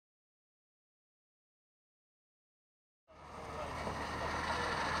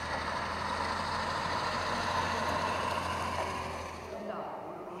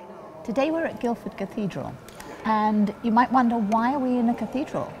Today we're at Guildford Cathedral, and you might wonder, why are we in a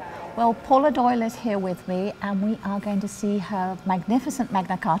cathedral? Well, Paula Doyle is here with me, and we are going to see her magnificent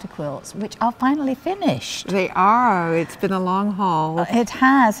Magna Carta quilts, which are finally finished. They are. It's been a long haul. It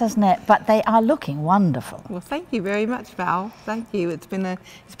has, hasn't it? But they are looking wonderful. Well, thank you very much, Val. Thank you. It's been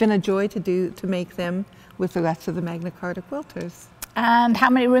a joy to make them with the rest of the Magna Carta quilters. And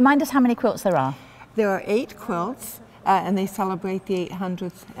remind us how many quilts there are. There are 8 quilts, and they celebrate the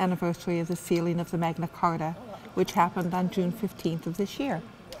 800th anniversary of the sealing of the Magna Carta, which happened on June 15th of this year,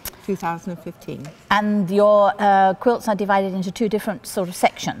 2015. And your quilts are divided into 2 different sort of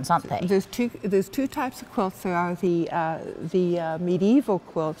sections, aren't they? There's two types of quilts. There are the medieval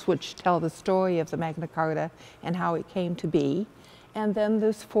quilts, which tell the story of the Magna Carta and how it came to be. And then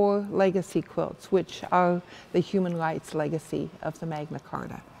there's 4 legacy quilts, which are the human rights legacy of the Magna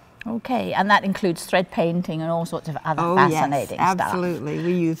Carta. Okay, and that includes thread painting and all sorts of other fascinating yes, stuff. Absolutely.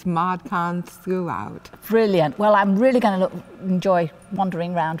 We use Mod Cons throughout. Brilliant. Well, I'm really going to enjoy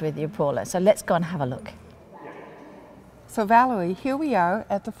wandering around with you, Paula. So let's go and have a look. So Valerie, here we are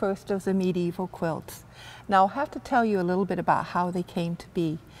at the first of the medieval quilts. Now I'll have to tell you a little bit about how they came to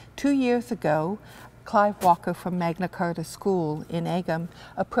be. 2 years ago, Clive Walker from Magna Carta School in Egham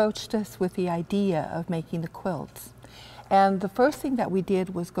approached us with the idea of making the quilts. And the first thing that we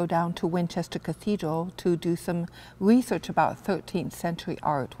did was go down to Winchester Cathedral to do some research about 13th century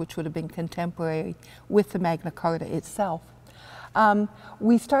art, which would have been contemporary with the Magna Carta itself.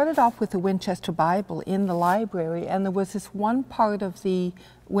 We started off with the Winchester Bible in the library, and there was this one part of the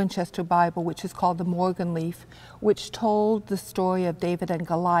Winchester Bible, which is called the Morgan Leaf, which told the story of David and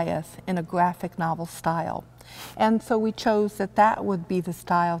Goliath in a graphic novel style. And so we chose that would be the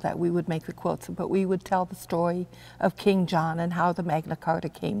style that we would make the quilts, but we would tell the story of King John and how the Magna Carta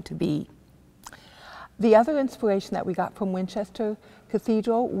came to be. The other inspiration that we got from Winchester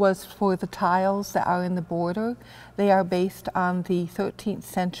Cathedral was for the tiles that are in the border. They are based on the 13th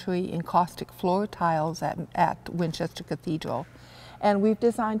century encaustic floor tiles at Winchester Cathedral. And we've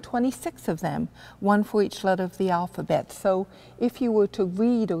designed 26 of them, 1 for each letter of the alphabet. So if you were to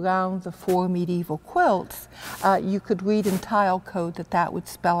read around the 4 medieval quilts, you could read in tile code that would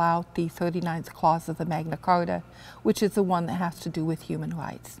spell out the 39th clause of the Magna Carta, which is the one that has to do with human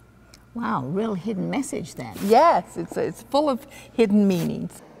rights. Wow, real hidden message then. Yes, it's full of hidden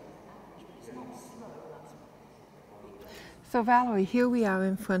meanings. So Valerie, here we are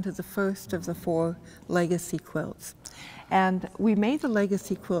in front of the first of the 4 legacy quilts. And we made the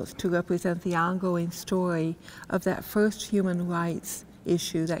legacy quilts to represent the ongoing story of that first human rights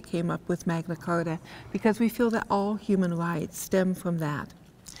issue that came up with Magna Carta, because we feel that all human rights stem from that.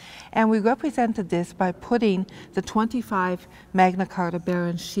 And we represented this by putting the 25 Magna Carta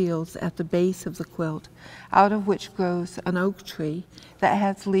Baron shields at the base of the quilt, out of which grows an oak tree that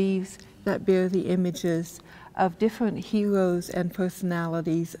has leaves that bear the images of different heroes and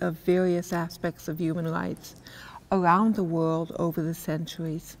personalities of various aspects of human rights around the world over the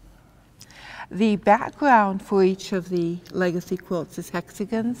centuries. The background for each of the legacy quilts is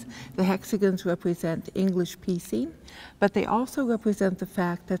hexagons. The hexagons represent English peacing, but they also represent the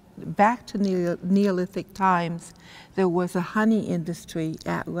fact that back to Neolithic times, there was a honey industry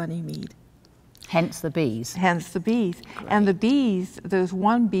at Runnymede. Hence the bees. Hence the bees. Great. And the bees, there's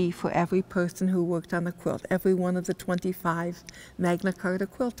 1 bee for every person who worked on the quilt, every one of the 25 Magna Carta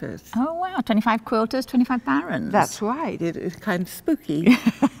quilters. Oh wow, 25 quilters, 25 barons. That's right, it is kind of spooky.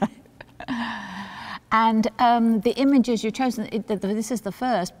 And the images you've chosen, this is the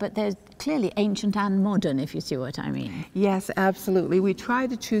first, but they're clearly ancient and modern, if you see what I mean. Yes, absolutely. We try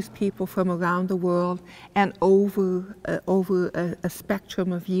to choose people from around the world and over a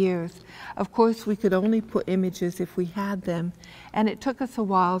spectrum of years. Of course, we could only put images if we had them, and it took us a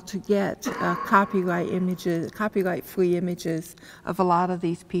while to get copyright-free images of a lot of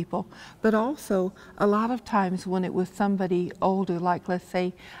these people. But also, a lot of times when it was somebody older, like let's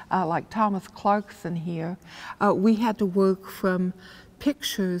say, like Thomas Clarkson here, we had to work from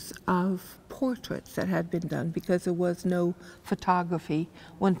pictures of portraits that had been done, because there was no photography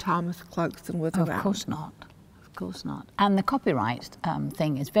when Thomas Clarkson was around. Of course not. Of course not. And the copyright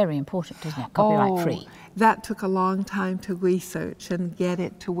thing is very important, isn't it? Copyright free. That took a long time to research and get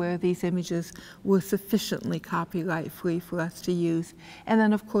it to where these images were sufficiently copyright free for us to use. And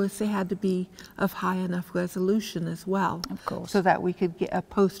then of course they had to be of high enough resolution as well. Of course. So that we could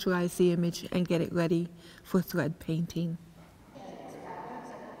posterize the image and get it ready for thread painting.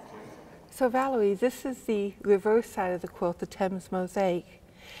 So Valerie, this is the reverse side of the quilt, the Thames mosaic.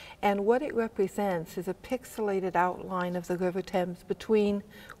 And what it represents is a pixelated outline of the River Thames between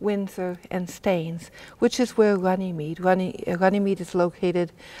Windsor and Staines, which is where Runnymede. Runnymede is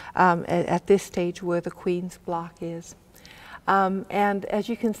located at this stage where the Queen's Block is. And as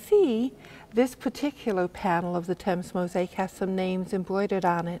you can see, this particular panel of the Thames mosaic has some names embroidered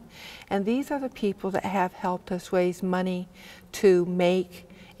on it. And these are the people that have helped us raise money to make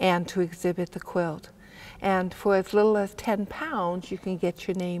and to exhibit the quilt. And for as little as £10, you can get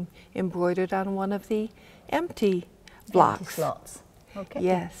your name embroidered on one of the empty blocks. Empty slots. Okay.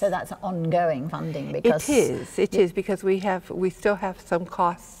 Yes. So that's ongoing funding because it is because we still have some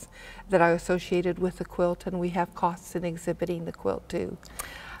costs that are associated with the quilt, and we have costs in exhibiting the quilt too.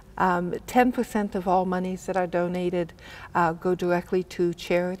 10% of all monies that are donated go directly to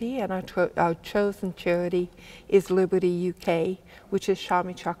charity, and our chosen charity is Liberty UK, which is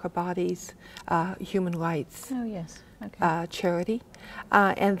Shami Chakrabarty's human rights charity.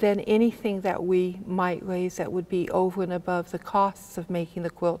 And then anything that we might raise that would be over and above the costs of making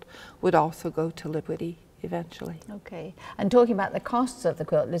the quilt would also go to Liberty eventually. Okay. And talking about the costs of the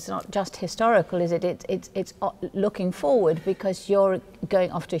quilt, it's not just historical, is it? It's looking forward, because you're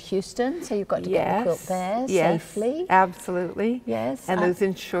going off to Houston, so you've got to get the quilt there safely. Absolutely. Yes. And there's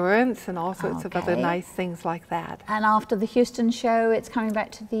insurance and all sorts of other nice things like that. And after the Houston show, it's coming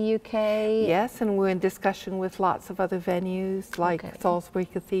back to the UK? Yes, and we're in discussion with lots of other venues like Salisbury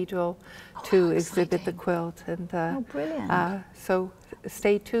Cathedral to exhibit the quilt. And brilliant. so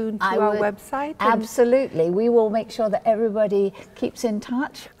stay tuned to our website. Absolutely. We will make sure that everybody keeps in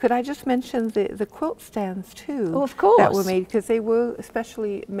touch. Could I just mention the quilt stands too? Oh, of course. That were made, because they were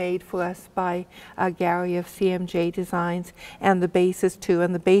especially made for us by Gary of CMJ Designs, and the bases too.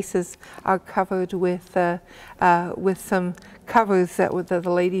 And the bases are covered with some covers that the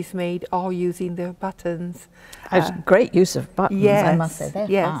ladies made, all using their buttons. Great use of buttons, yes, I must say.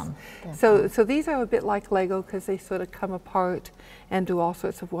 They're fun. So these are a bit like Lego, because they sort of come apart and do all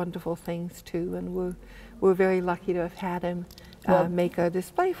sorts of wonderful things too. And we're very lucky to have had him make a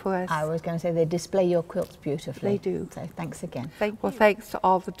display for us. I was going to say, they display your quilts beautifully. They do. So thanks again. Well, thanks to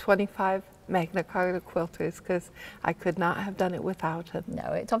all the 25 Magna Carta quilters, because I could not have done it without them.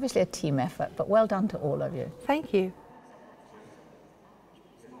 No, it's obviously a team effort, but well done to all of you. Thank you.